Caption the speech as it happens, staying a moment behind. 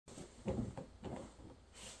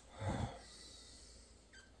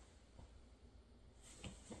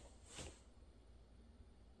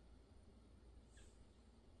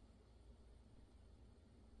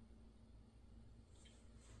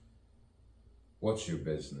What's your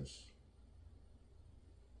business?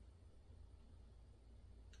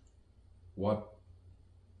 What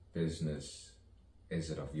business is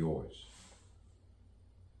it of yours?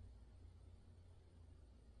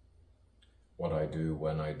 What I do,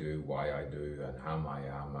 when I do, why I do, and am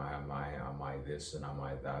I this and am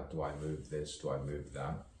I that? Do I move this? Do I move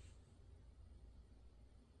that?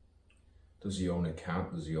 Does he own a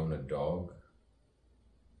cat? Does he own a dog?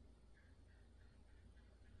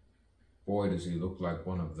 Boy, does he look like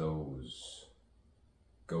one of those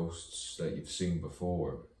ghosts that you've seen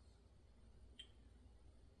before.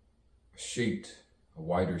 A sheet, a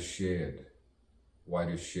whiter shade,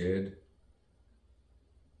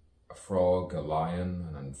 a frog, a lion,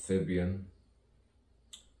 an amphibian,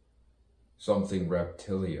 something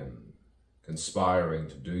reptilian, conspiring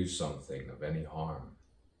to do something of any harm.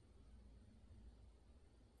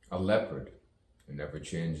 A leopard who never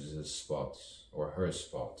changes his spots or her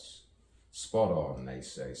spots. Spot on, they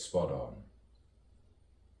say, spot on.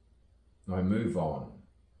 Now move on,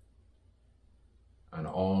 and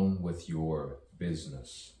on with your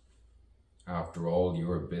business. After all,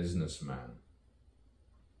 you're a businessman.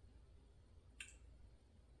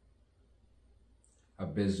 A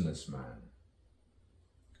businessman.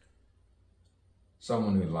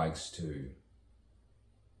 Someone who likes to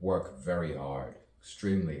work very hard,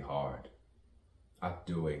 extremely hard, at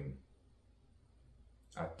doing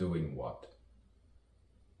what?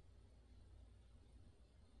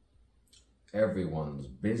 Everyone's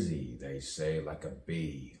busy, they say, like a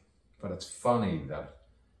bee. But it's funny that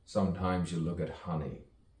sometimes you look at honey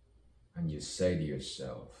and you say to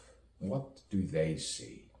yourself, what do they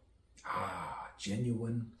see? Ah,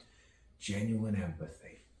 genuine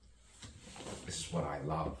empathy. This is what I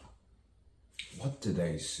love. What do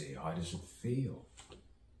they see? How does it feel?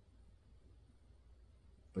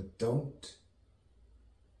 But don't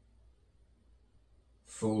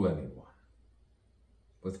fool anyone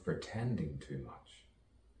with pretending too much.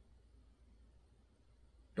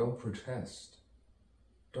 Don't protest.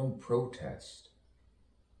 Don't protest.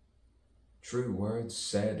 True words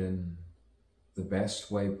said in the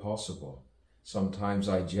best way possible. Sometimes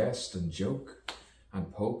I jest and joke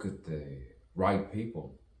and poke at the right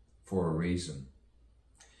people for a reason.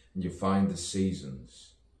 And you find the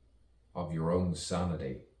seasons of your own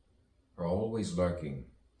sanity are always lurking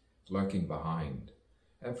behind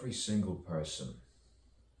every single person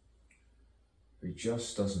who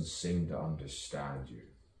just doesn't seem to understand you.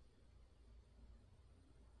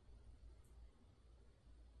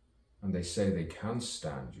 And they say they can't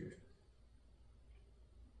stand you.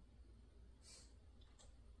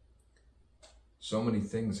 So many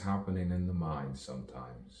things happening in the mind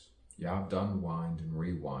sometimes. You have to unwind and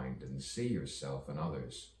rewind and see yourself and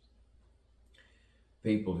others.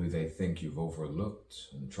 People who they think you've overlooked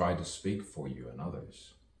and try to speak for you and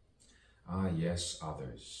others. Ah, yes,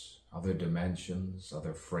 others. Other dimensions,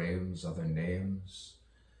 other frames, other names,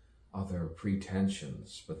 other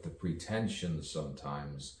pretensions. But the pretensions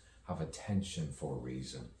sometimes have a tension for a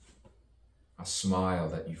reason. A smile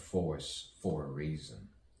that you force for a reason.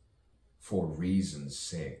 For reason's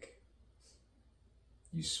sake.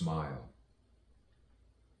 You smile.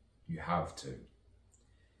 You have to.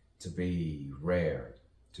 To be rare,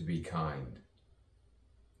 to be kind.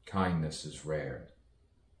 Kindness is rare.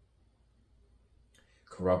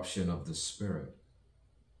 Corruption of the spirit.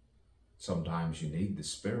 Sometimes you need the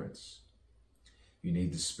spirits. You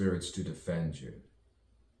need the spirits to defend you.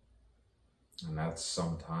 And that's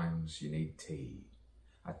sometimes you need tea.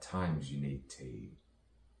 At times you need tea.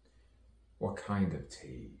 What kind of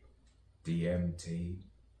tea? DMT?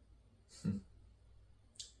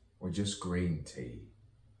 Or just green tea?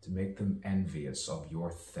 To make them envious of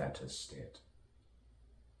your theta state.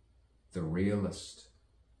 The realist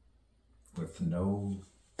with no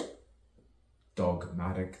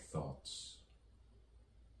dogmatic thoughts.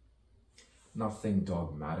 Nothing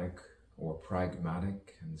dogmatic or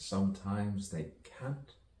pragmatic, and sometimes they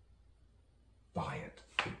can't buy it.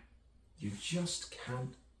 You just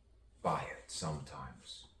can't buy it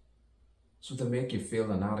sometimes. So they make you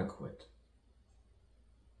feel inadequate.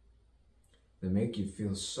 They make you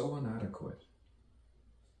feel so inadequate,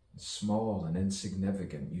 small and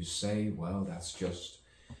insignificant. You say, well, that's just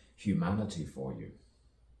humanity for you.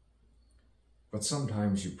 But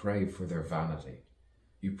sometimes you pray for their vanity.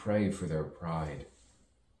 You pray for their pride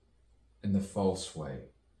in the false way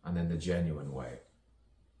and in the genuine way,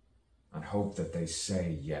 and hope that they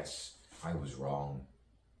say, yes, I was wrong.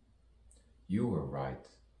 You were right.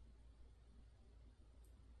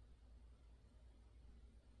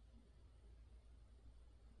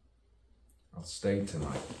 I'll stay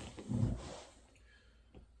tonight.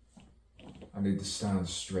 I I need to stand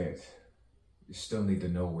straight. You still need to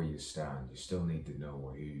know where you stand. You still need to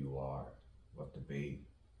know who you are, what to be.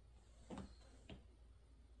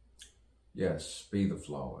 Yes, be the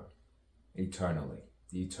flower, eternally,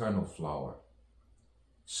 the eternal flower.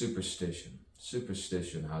 Superstition.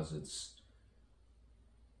 Superstition has its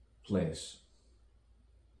place.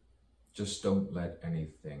 Just don't let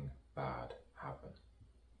anything bad happen.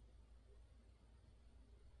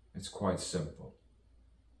 It's quite simple.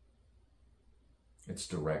 It's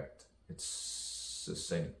direct. It's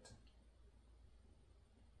succinct.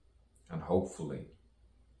 And hopefully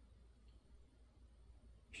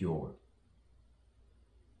pure.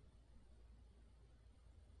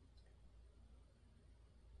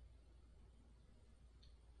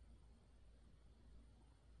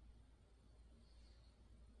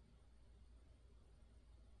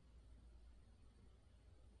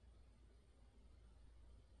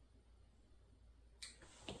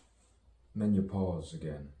 And then you pause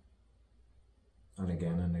again, and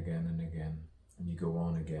again, and again, and again, and you go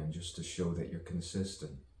on again just to show that you're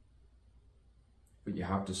consistent. But you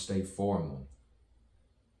have to stay formal.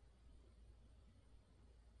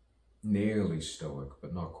 Nearly stoic,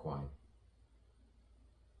 but not quite.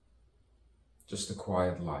 Just a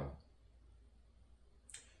quiet light.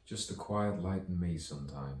 Just a quiet light in me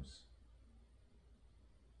sometimes.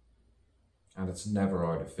 And it's never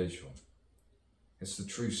artificial. It's the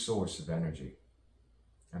true source of energy,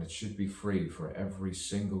 and it should be free for every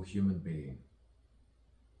single human being.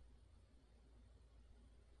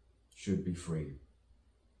 Should be free.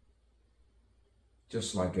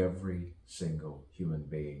 Just like every single human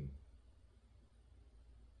being.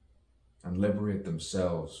 And liberate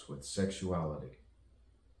themselves with sexuality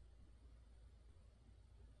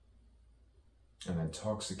and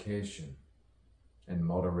intoxication in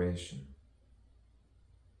moderation.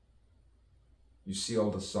 You see all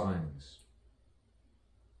the signs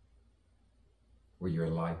where your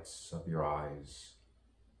lights of your eyes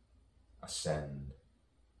ascend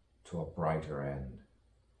to a brighter end.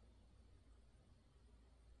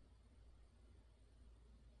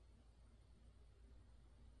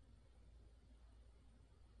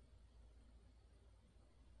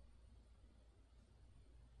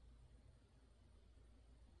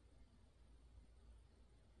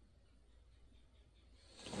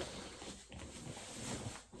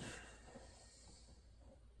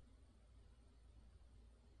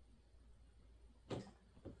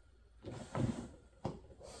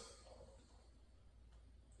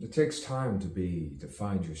 It takes time to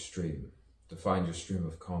find your stream, to find your stream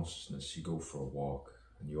of consciousness. You go for a walk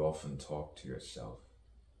and you often talk to yourself.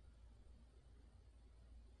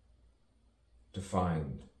 To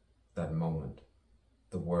find that moment,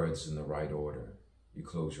 the words in the right order. You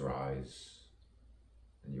close your eyes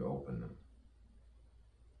and you open them.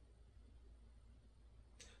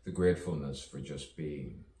 The gratefulness for just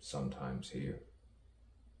being sometimes here.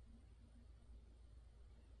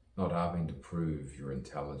 Not having to prove your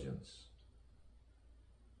intelligence.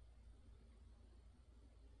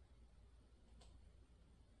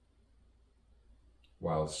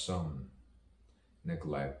 While some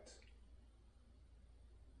neglect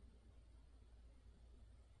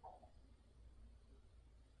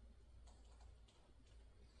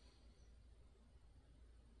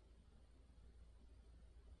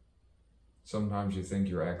sometimes you think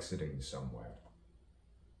you're exiting somewhere.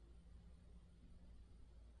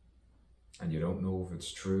 And you don't know if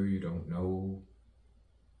it's true, you don't know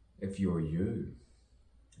if you're you.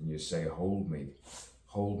 And you say, hold me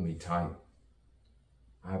tight.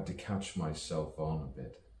 I have to catch myself on a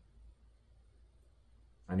bit.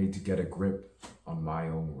 I need to get a grip on my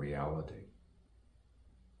own reality.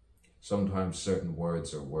 Sometimes certain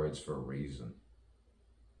words are words for a reason.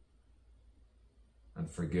 And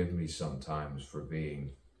forgive me sometimes for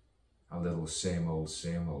being a little same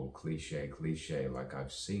old cliche, like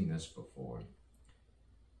I've seen this before.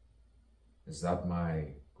 Is that my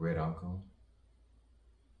great uncle?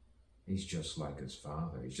 He's just like his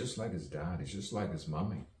father. He's just like his dad. He's just like his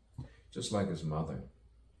mummy. Just like his mother.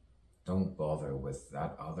 Don't bother with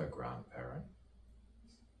that other grandparent.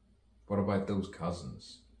 What about those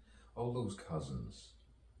cousins? All those cousins.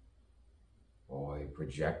 Boy,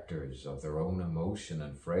 projectors of their own emotion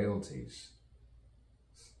and frailties.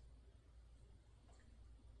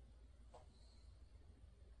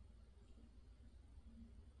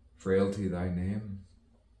 Frailty, thy name,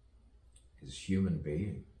 is human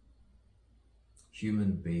being.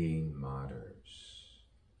 Human being matters.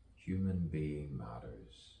 Human being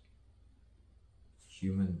matters.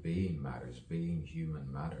 Human being matters. Being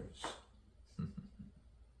human matters.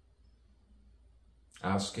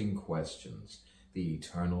 Asking questions, the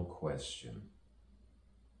eternal question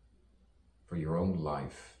for your own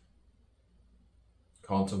life.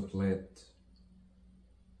 Contemplate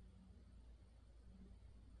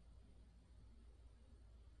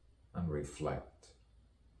and reflect.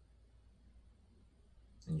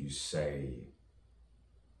 And you say,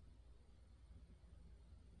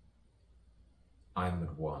 I'm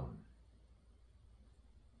at one.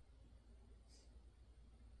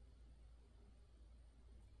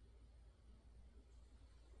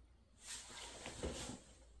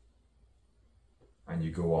 And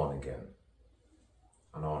you go on again,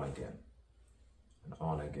 and on again, and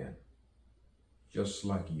on again, just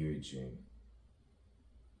like Eugene.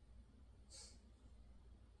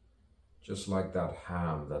 Just like that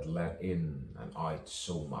ham that let in and out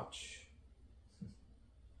so much.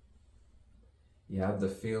 You had to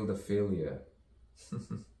feel the failure.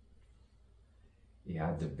 You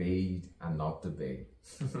had to be and not to be.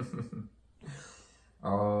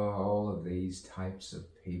 All of these types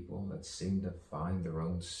of people that seem to find their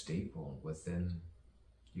own steeple within,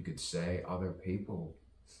 you could say, other people.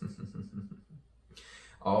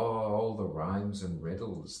 All the rhymes and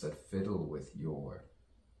riddles that fiddle with your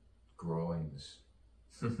groins.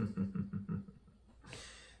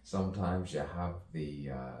 Sometimes you have the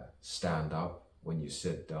stand up when you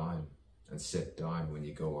sit down, and sit down when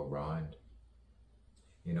you go around.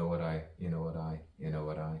 You know what I,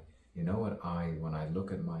 when I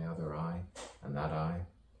look at my other eye, and that eye,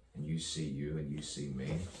 and you see you and you see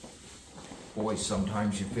me. Boy,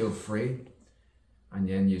 sometimes you feel free, and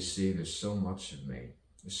then you see there's so much of me.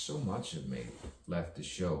 There's so much of me left to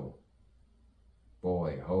show.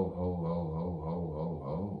 Boy, ho, ho, ho, ho, ho,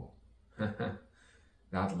 ho, ho.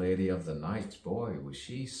 That lady of the night, boy, was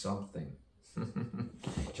she something.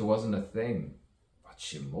 She wasn't a thing, but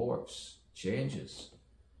she morphs, changes.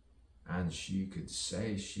 And she could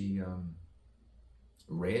say she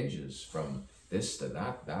ranges from this to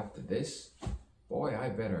that, that to this. Boy, I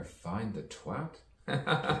better find the twat.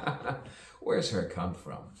 Where's her come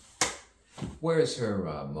from? Where's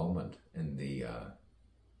her moment in the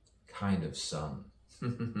kind of sun?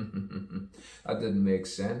 That didn't make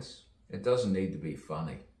sense. It doesn't need to be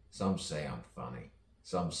funny. Some say I'm funny.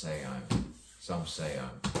 Some say I'm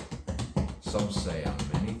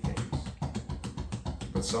many things.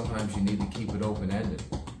 But sometimes you need to keep it open-ended.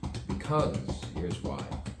 Because, here's why.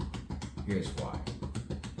 Here's why.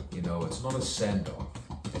 You know, it's not a send-off.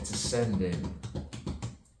 It's a send-in.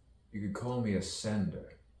 You could call me a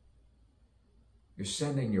sender. You're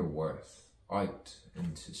sending your worth out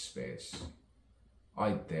into space.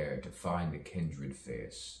 Out there to find a kindred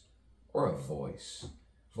face. Or a voice.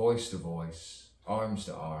 Voice to voice. Arms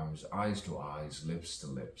to arms. Eyes to eyes. Lips to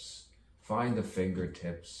lips. Find the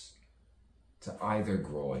fingertips to either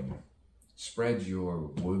groin. Spread your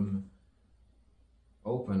womb.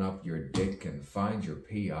 Open up your dick and find your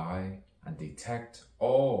PI and detect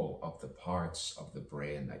all of the parts of the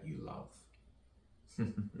brain that you love.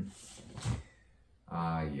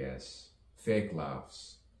 Ah, yes. Fake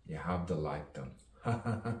laughs. You have to like them.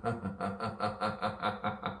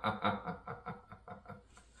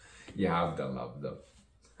 You have to love them.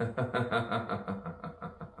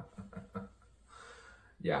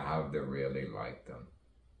 You have to really like them.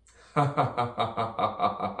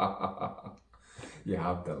 You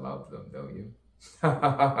have to love them, don't you?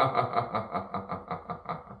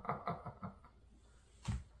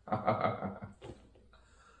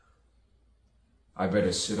 I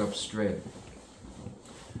better sit up straight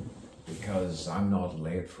because I'm not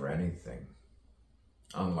late for anything.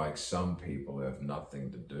 Unlike some people who have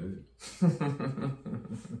nothing to do.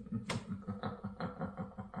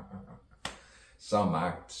 Some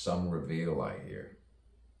act, some reveal, I hear.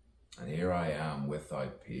 And here I am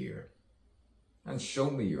without peer. And show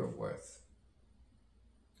me your worth.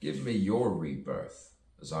 Give me your rebirth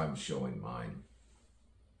as I'm showing mine.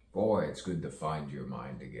 Boy, it's good to find your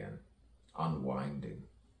mind again. Unwinding.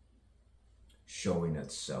 Showing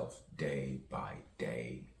itself day by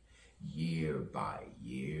day. Year by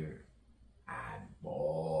year. And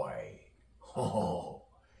boy, oh,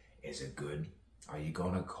 is it good? Are you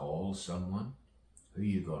gonna call someone? Who are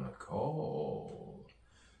you gonna call?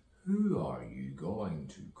 Who are you going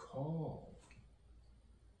to call?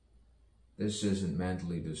 This isn't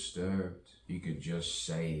mentally disturbed. You could just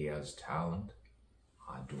say he has talent.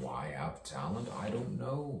 Do I have talent? I don't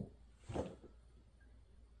know.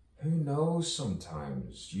 Who knows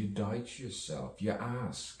sometimes? You doubt yourself. You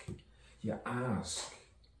ask.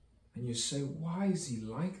 And you say, why is he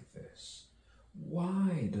like this?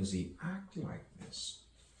 Why does he act like this?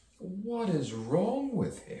 What is wrong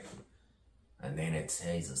with him? And then it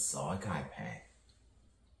says a psychopath.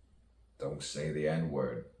 Don't say the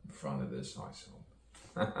N-word in front of this household.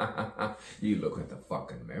 You look at the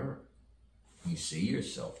fucking mirror. You see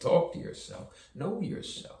yourself, talk to yourself, know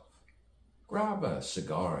yourself. Grab a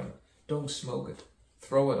cigar and don't smoke it.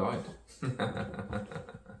 Throw it out.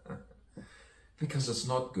 Because it's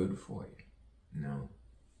not good for you. No.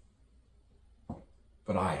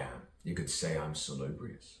 But I am. You could say I'm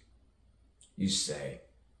salubrious. You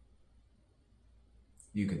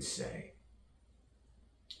could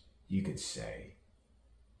say,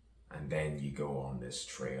 and then you go on this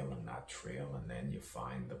trail and that trail, and then you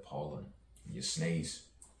find the pollen, and you sneeze,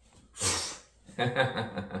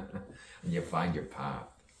 and you find your path.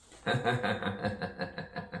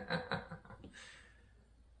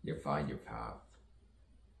 You find your path.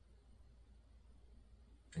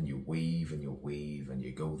 And you weave and you weave and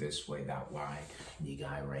you go this way, that way, and you go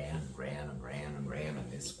ran, and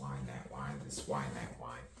this wine, that wine, this wine, that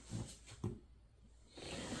wine.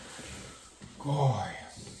 Boy,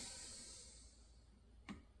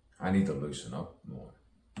 I need to loosen up more.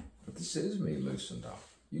 But this is me loosened up.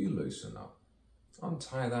 You loosen up.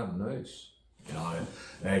 Untie that noose. You know,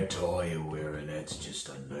 that tie you're wearing, that's just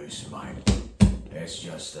a noose, mate. That's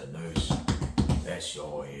just a noose. That's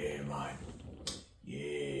your hair, mate. Yeah,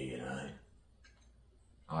 you know.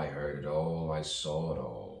 I heard it all, I saw it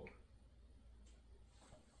all.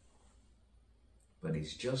 But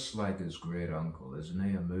he's just like his great uncle, isn't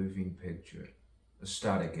he? A moving picture, a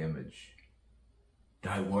static image.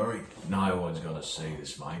 Don't worry, no one's gonna see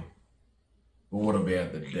this, mate. But what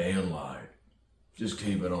about the download? Just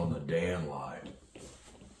keep it on the download.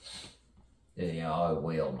 Yeah, I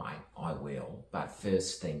will, mate, I will. But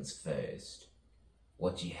first things first,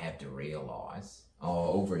 what you have to realise.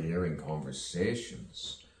 Overhearing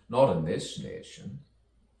conversations, not in this nation.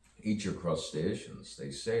 Eat your crustaceans.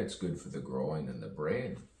 They say it's good for the groin and the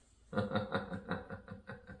brain.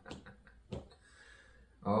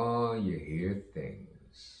 Oh, you hear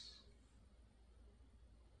things.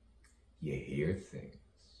 You hear things.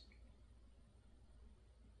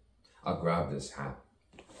 I'll grab this hat.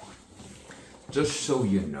 Just so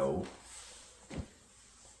you know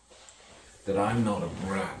that I'm not a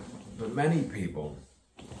brat, but many people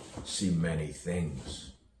see many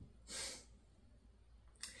things.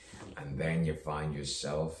 And then you find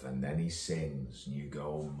yourself, and then he sings, and you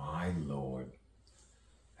go, my Lord.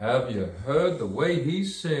 Have you heard the way he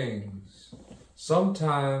sings?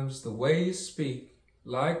 Sometimes the way you speak,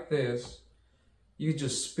 like this, you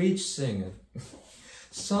just speech singing.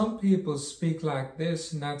 Some people speak like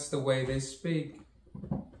this, and that's the way they speak.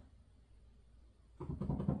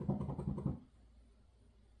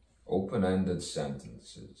 Open-ended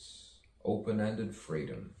sentences, open-ended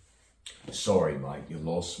freedom. Sorry, mate, you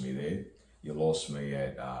lost me there. You lost me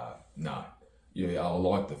at, no. Yeah, I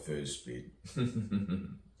like the first bit.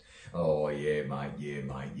 Oh, yeah, mate, yeah,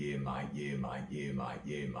 mate, yeah, mate, yeah, mate, yeah, mate,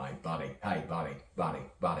 yeah, mate, buddy. Hey, buddy.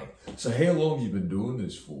 So how long you been doing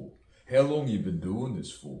this for? How long you been doing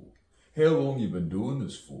this for? How long you been doing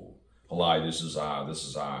this for? Hello,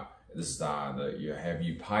 have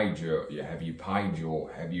you paid your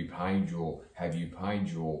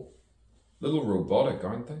little robotic,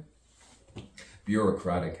 aren't they?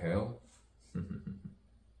 Bureaucratic hell.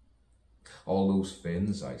 All those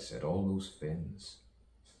fins, I said, all those fins.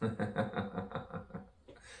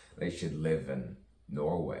 They should live in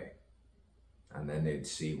Norway, and then they'd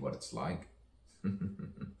see what it's like.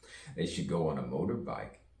 They should go on a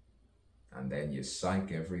motorbike, and then you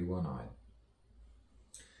psych everyone out.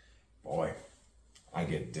 Boy, I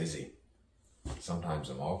get dizzy. Sometimes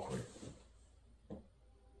I'm awkward.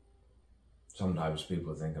 Sometimes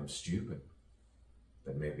people think I'm stupid,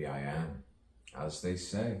 but maybe I am. As they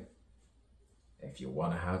say, if you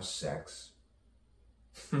want to have sex,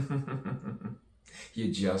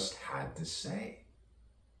 you just had to say.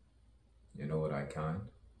 You know what I kind?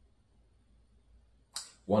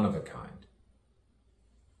 One of a kind.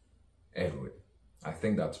 Edward. I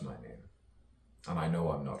think that's my name. And I know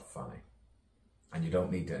I'm not funny. And you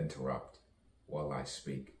don't need to interrupt while I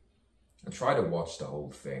speak. And try to watch the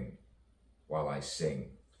whole thing while I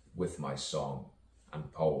sing with my song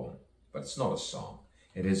and poem. But it's not a song.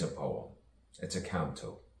 It is a poem. It's a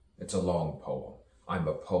canto. It's a long poem. I'm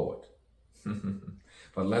a poet.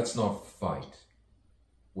 But let's not fight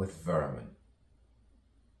with vermin.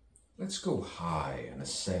 Let's go high and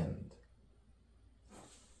ascend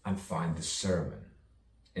and find the sermon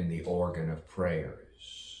in the organ of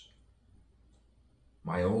prayers.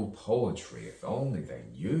 My old poetry, if only they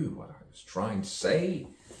knew what I was trying to say.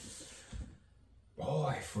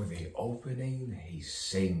 Boy, for the opening he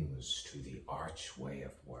sings to the archway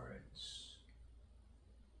of words.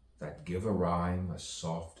 that give a rhyme a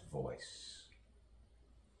soft voice.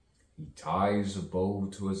 He ties a bow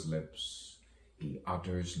to his lips, he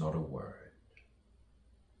utters not a word.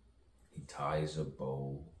 He ties a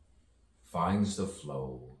bow, finds the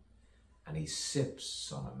flow, and he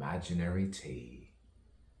sips on imaginary tea.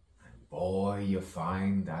 And boy, you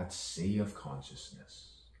find that sea of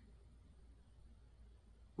consciousness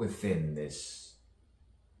within this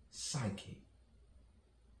psyche.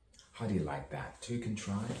 How do you like that? Too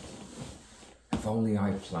contrived? If only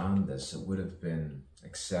I planned this, it would have been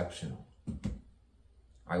exceptional.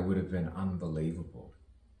 I would have been unbelievable.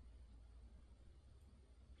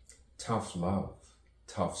 Tough love,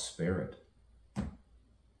 tough spirit,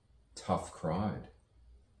 tough crowd.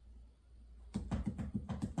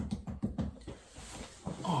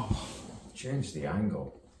 Oh, change the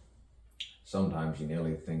angle. Sometimes you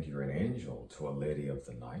nearly think you're an angel to a lady of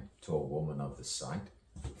the night, to a woman of the sight,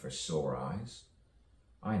 for sore eyes.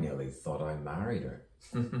 I nearly thought I married her.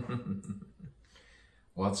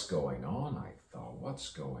 What's going on? I thought,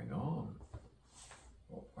 what's going on?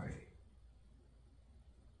 Oh, wait.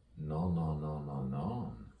 No, no, no, no,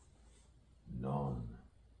 no. None.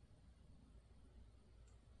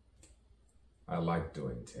 I like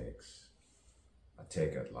doing takes. A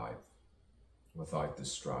take at life, without the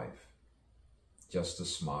strife. Just a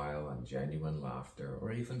smile and genuine laughter,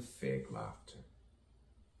 or even fake laughter.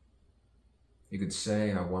 You could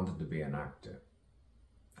say I wanted to be an actor.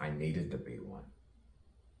 I needed to be one.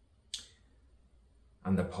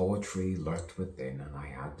 And the poetry lurked within, and I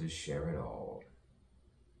had to share it all.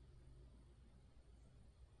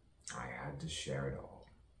 I had to share it all.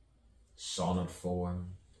 Sonnet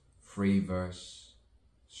form, free verse,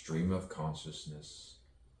 stream of consciousness,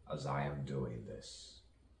 as I am doing this.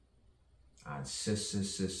 And sis.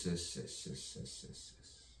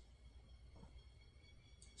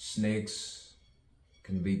 Snakes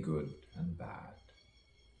can be good and bad.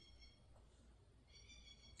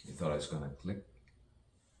 You thought I was gonna click?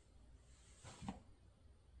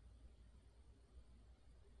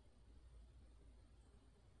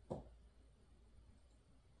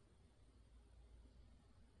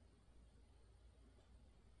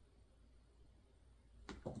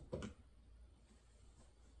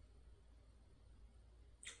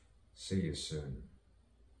 See you soon.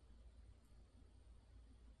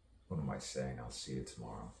 What am I saying? I'll see you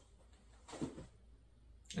tomorrow.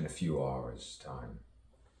 In a few hours' time.